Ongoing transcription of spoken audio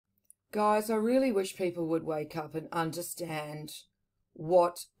Guys, I really wish people would wake up and understand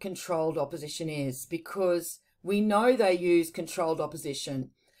what controlled opposition is, because we know they use controlled opposition.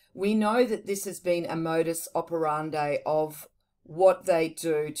 We know that this has been a modus operandi of what they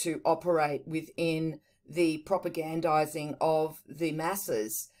do to operate within the propagandizing of the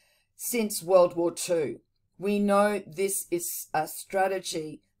masses since World War II. We know this is a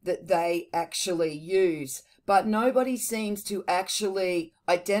strategy that they actually use, but nobody seems to actually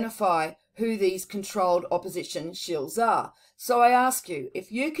identify who these controlled opposition shills are. So I ask you,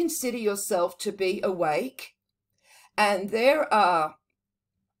 if you consider yourself to be awake, and there are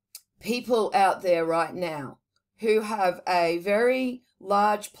people out there right now who have a very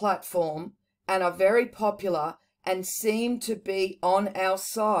large platform and are very popular and seem to be on our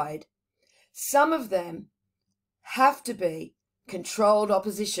side, some of them have to be controlled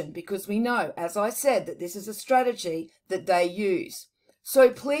opposition, because we know, as I said, that this is a strategy that they use. So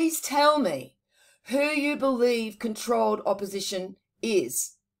please tell me who you believe controlled opposition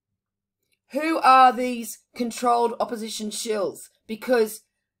is. Who are these controlled opposition shills? Because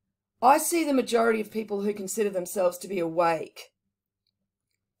I see the majority of people who consider themselves to be awake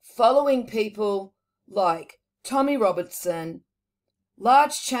following people like Tommy Robinson,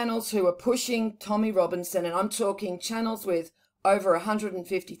 large channels who are pushing Tommy Robinson, and I'm talking channels with over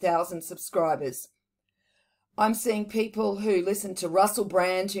 150,000 subscribers. I'm seeing people who listen to Russell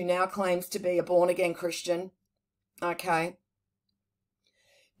Brand, who now claims to be a born-again Christian. Okay.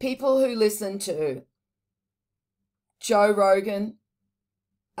 People who listen to Joe Rogan,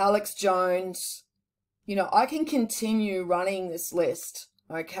 Alex Jones. You know, I can continue running this list,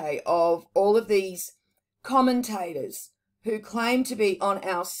 okay, of all of these commentators who claim to be on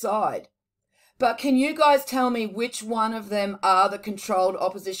our side. But can you guys tell me which one of them are the controlled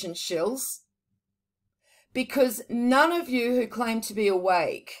opposition shills? Because none of you who claim to be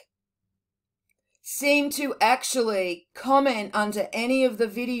awake seem to actually comment under any of the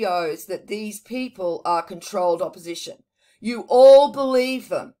videos that these people are controlled opposition. You all believe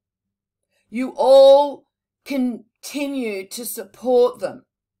them. You all continue to support them,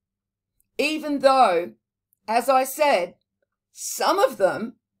 even though, as I said, some of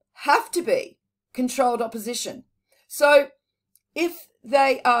them have to be controlled opposition. So if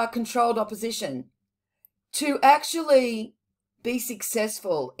they are controlled opposition, to actually be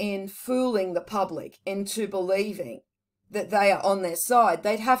successful in fooling the public into believing that they are on their side,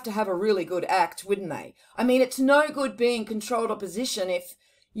 they'd have to have a really good act, wouldn't they? I mean, it's no good being controlled opposition if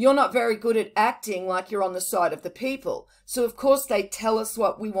you're not very good at acting like you're on the side of the people. So of course they tell us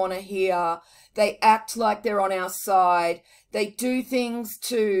what we want to hear. They act like they're on our side. They do things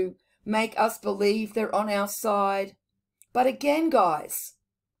to make us believe they're on our side. But again, guys,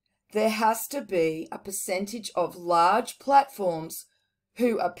 there has to be a percentage of large platforms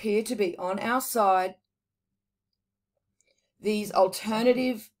who appear to be on our side. These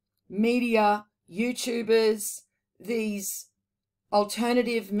alternative media YouTubers, these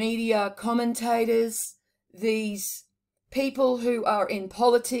alternative media commentators, these people who are in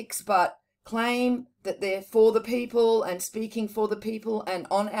politics but claim that they're for the people and speaking for the people and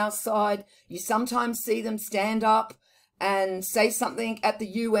on our side. You sometimes see them stand up and say something at the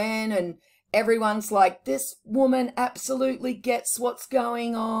UN and everyone's like, this woman absolutely gets what's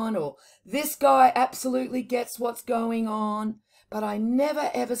going on, or this guy absolutely gets what's going on. But I never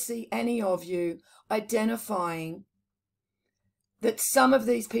ever see any of you identifying that some of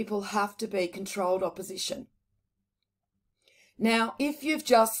these people have to be controlled opposition. Now, if you've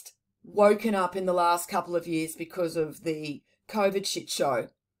just woken up in the last couple of years because of the COVID shit show,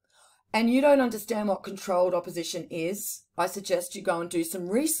 and you don't understand what controlled opposition is, I suggest you go and do some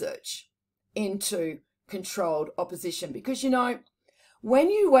research into controlled opposition. Because, you know,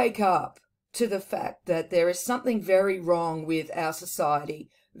 when you wake up to the fact that there is something very wrong with our society,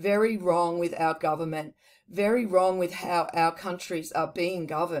 very wrong with our government, very wrong with how our countries are being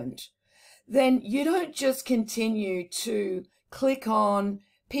governed, then you don't just continue to click on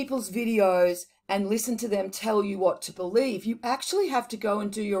people's videos and listen to them tell you what to believe. You actually have to go and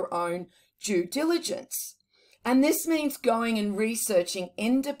do your own due diligence. And this means going and researching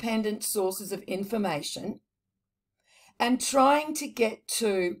independent sources of information and trying to get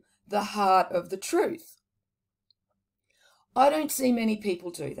to the heart of the truth. I don't see many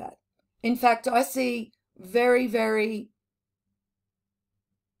people do that. In fact, I see very, very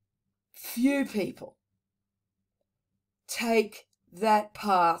few people take that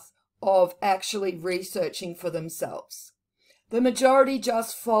path of actually researching for themselves. The majority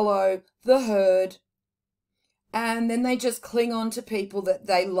just follow the herd, and then they just cling on to people that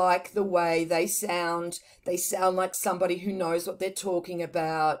they like the way they sound. They sound like somebody who knows what they're talking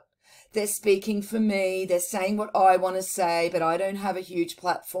about. They're speaking for me. They're saying what I want to say, but I don't have a huge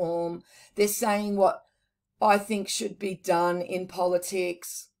platform. They're saying what I think should be done in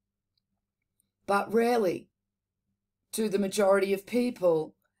politics. But rarely do the majority of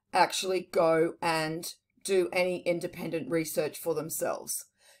people actually go and do any independent research for themselves.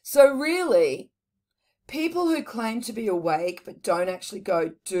 So really, people who claim to be awake but don't actually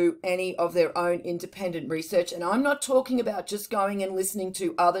go do any of their own independent research, and I'm not talking about just going and listening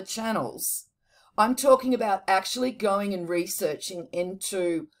to other channels. I'm talking about actually going and researching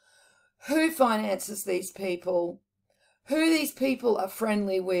into who finances these people, who these people are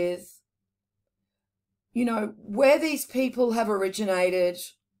friendly with, you know, where these people have originated,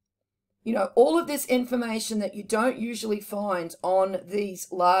 you know, all of this information that you don't usually find on these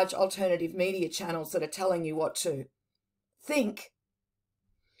large alternative media channels that are telling you what to think.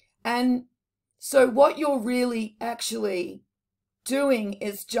 And so what you're really actually doing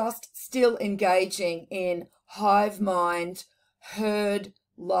is just still engaging in hive mind,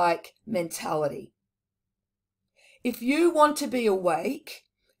 herd-like mentality. If you want to be awake,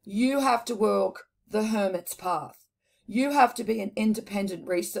 you have to walk the hermit's path. You have to be an independent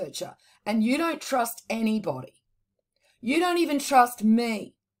researcher, and you don't trust anybody. You don't even trust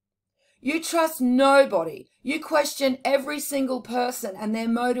me. You trust nobody. You question every single person and their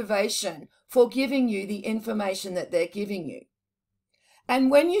motivation for giving you the information that they're giving you. And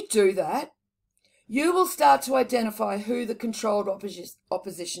when you do that, you will start to identify who the controlled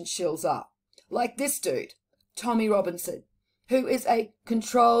opposition shills are. Like this dude, Tommy Robinson, who is a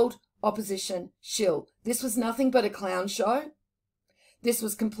controlled opposition shill. This was nothing but a clown show. This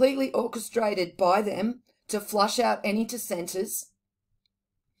was completely orchestrated by them to flush out any dissenters.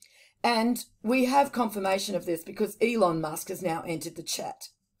 And we have confirmation of this because Elon Musk has now entered the chat.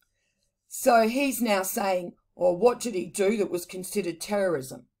 So he's now saying, or what did he do that was considered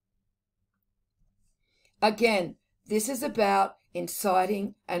terrorism? Again, this is about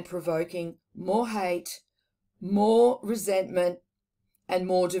inciting and provoking more hate, more resentment, and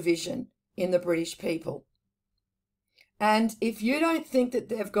more division in the British people. And if you don't think that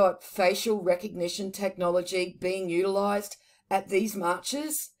they've got facial recognition technology being utilised at these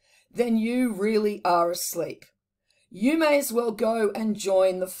marches, then you really are asleep. You may as well go and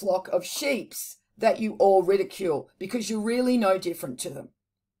join the flock of sheeps that you all ridicule, because you're really no different to them.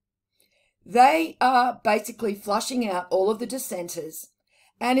 They are basically flushing out all of the dissenters.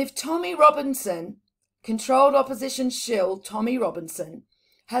 And if Tommy Robinson, controlled opposition shill Tommy Robinson,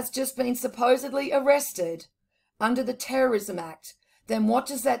 has just been supposedly arrested under the Terrorism Act, then what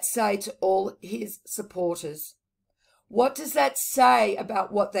does that say to all his supporters? What does that say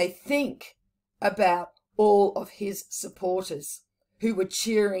about what they think about all of his supporters who were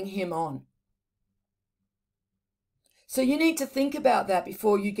cheering him on? So you need to think about that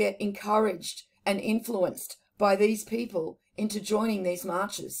before you get encouraged and influenced by these people into joining these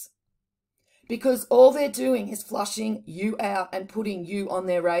marches. Because all they're doing is flushing you out and putting you on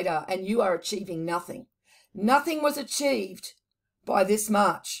their radar, and you are achieving nothing. Nothing was achieved by this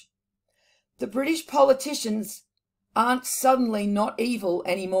march. The British politicians aren't suddenly not evil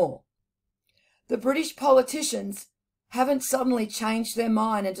anymore. The British politicians haven't suddenly changed their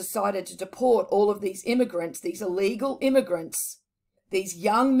mind and decided to deport all of these immigrants, these illegal immigrants, these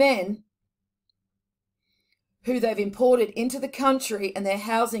young men who they've imported into the country, and they're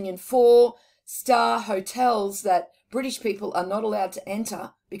housing in 4-star hotels that British people are not allowed to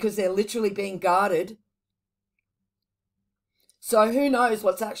enter because they're literally being guarded. So who knows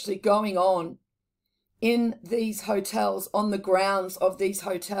what's actually going on in these hotels, on the grounds of these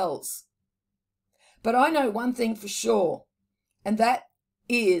hotels. But I know one thing for sure, and that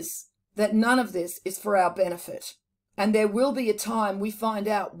is that none of this is for our benefit. And there will be a time we find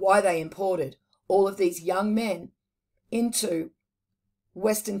out why they imported all of these young men into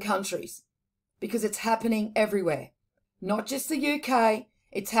Western countries, because it's happening everywhere. Not just the UK,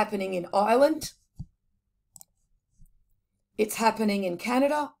 it's happening in Ireland, it's happening in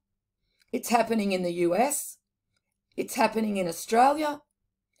Canada, it's happening in the US, it's happening in Australia,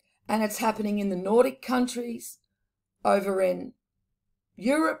 and it's happening in the Nordic countries, over in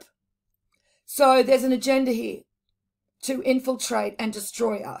Europe. So there's an agenda here to infiltrate and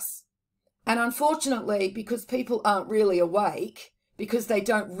destroy us. And unfortunately, because people aren't really awake, because they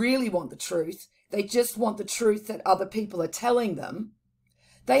don't really want the truth, they just want the truth that other people are telling them,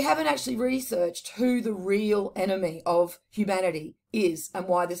 they haven't actually researched who the real enemy of humanity is and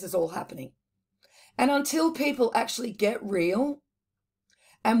why this is all happening. And until people actually get real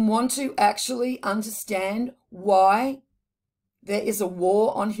and want to actually understand why there is a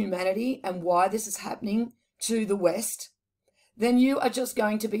war on humanity and why this is happening to the West, then you are just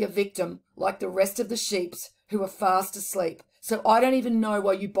going to be a victim like the rest of the sheeps who are fast asleep. So I don't even know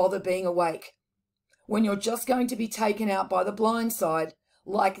why you bother being awake when you're just going to be taken out by the blind side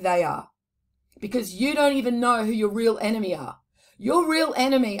like they are. Because you don't even know who your real enemy are. Your real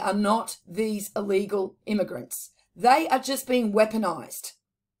enemy are not these illegal immigrants. They are just being weaponized.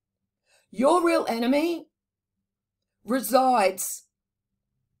 Your real enemy resides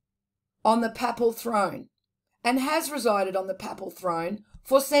on the papal throne and has resided on the papal throne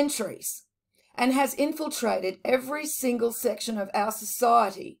for centuries and has infiltrated every single section of our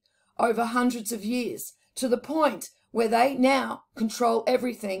society over hundreds of years to the point where they now control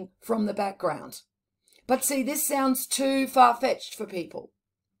everything from the background. But see, this sounds too far-fetched for people.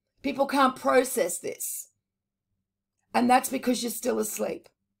 People can't process this. And that's because you're still asleep.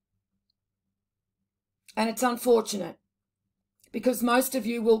 And it's unfortunate because most of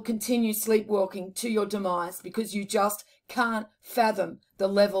you will continue sleepwalking to your demise because you just can't fathom the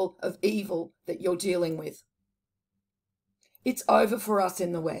level of evil that you're dealing with. It's over for us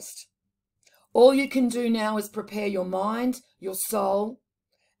in the West. All you can do now is prepare your mind, your soul,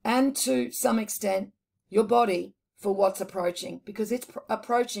 and to some extent, your body for what's approaching, because it's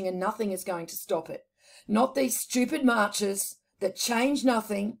approaching and nothing is going to stop it. Not these stupid marches that change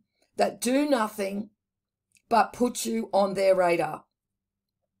nothing, that do nothing, but put you on their radar.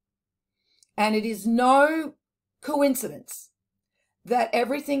 And it is no coincidence that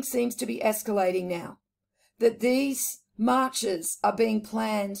everything seems to be escalating now, that these marches are being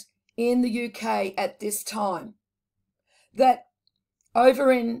planned in the UK at this time, that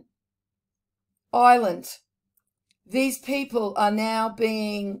over in Ireland, these people are now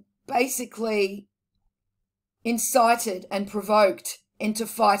being basically incited and provoked into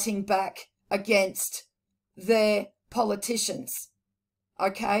fighting back against their politicians,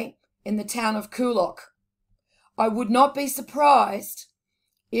 okay, in the town of Coolock. I would not be surprised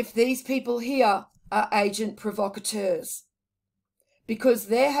if these people here are agent provocateurs, because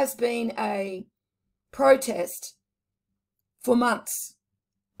there has been a protest for months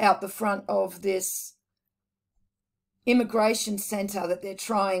out the front of this immigration centre that they're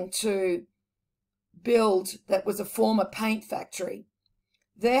trying to build that was a former paint factory.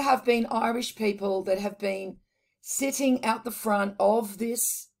 There have been Irish people that have been sitting out the front of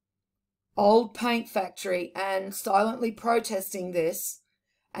this old paint factory and silently protesting this.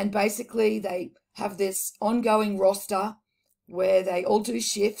 And basically they have this ongoing roster where they all do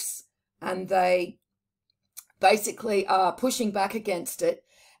shifts and they basically are pushing back against it.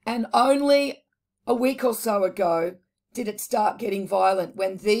 And only a week or so ago did it start getting violent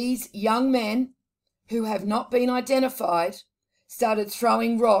when these young men who have not been identified started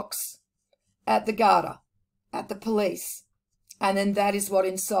throwing rocks at the Garda, at the police. And then that is what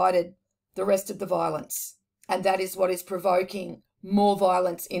incited the rest of the violence. And that is what is provoking more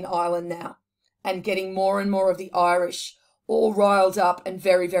violence in Ireland now and getting more and more of the Irish all riled up and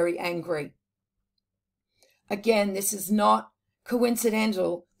very, very angry. Again, this is not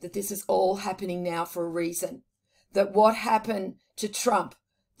coincidental that this is all happening now for a reason. That what happened to Trump,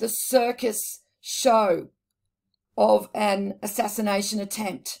 the circus show of an assassination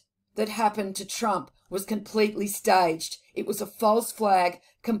attempt that happened to Trump, was completely staged. It was a false flag,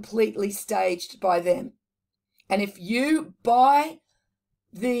 completely staged by them. And if you buy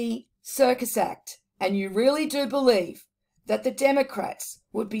the circus act and you really do believe that the Democrats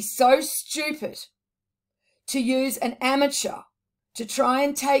would be so stupid to use an amateur to try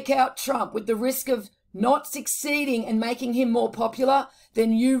and take out Trump with the risk of not succeeding and making him more popular,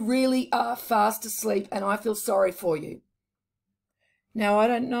 then you really are fast asleep, and I feel sorry for you. Now, I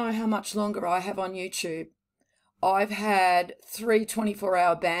don't know how much longer I have on YouTube. I've had 3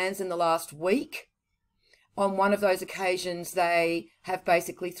 24-hour bans in the last week. On one of those occasions, they have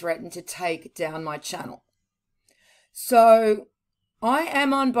basically threatened to take down my channel. So I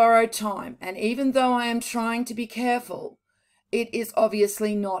am on borrowed time, and even though I am trying to be careful, it is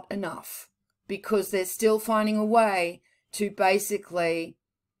obviously not enough, because they're still finding a way to basically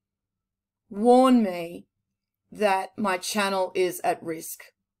warn me that my channel is at risk.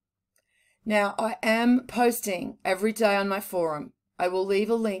 Now, I am posting every day on my forum. I will leave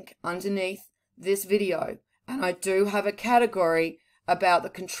a link underneath this video, and I do have a category about the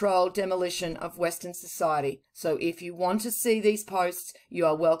controlled demolition of Western society. So if you want to see these posts, you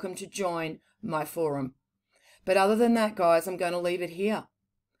are welcome to join my forum. But other than that, guys, I'm going to leave it here.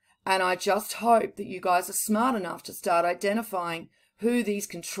 And I just hope that you guys are smart enough to start identifying who these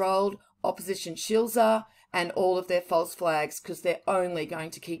controlled opposition shills are and all of their false flags, because they're only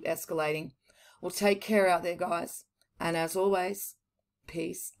going to keep escalating. Well, take care out there, guys. And as always,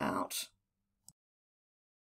 peace out.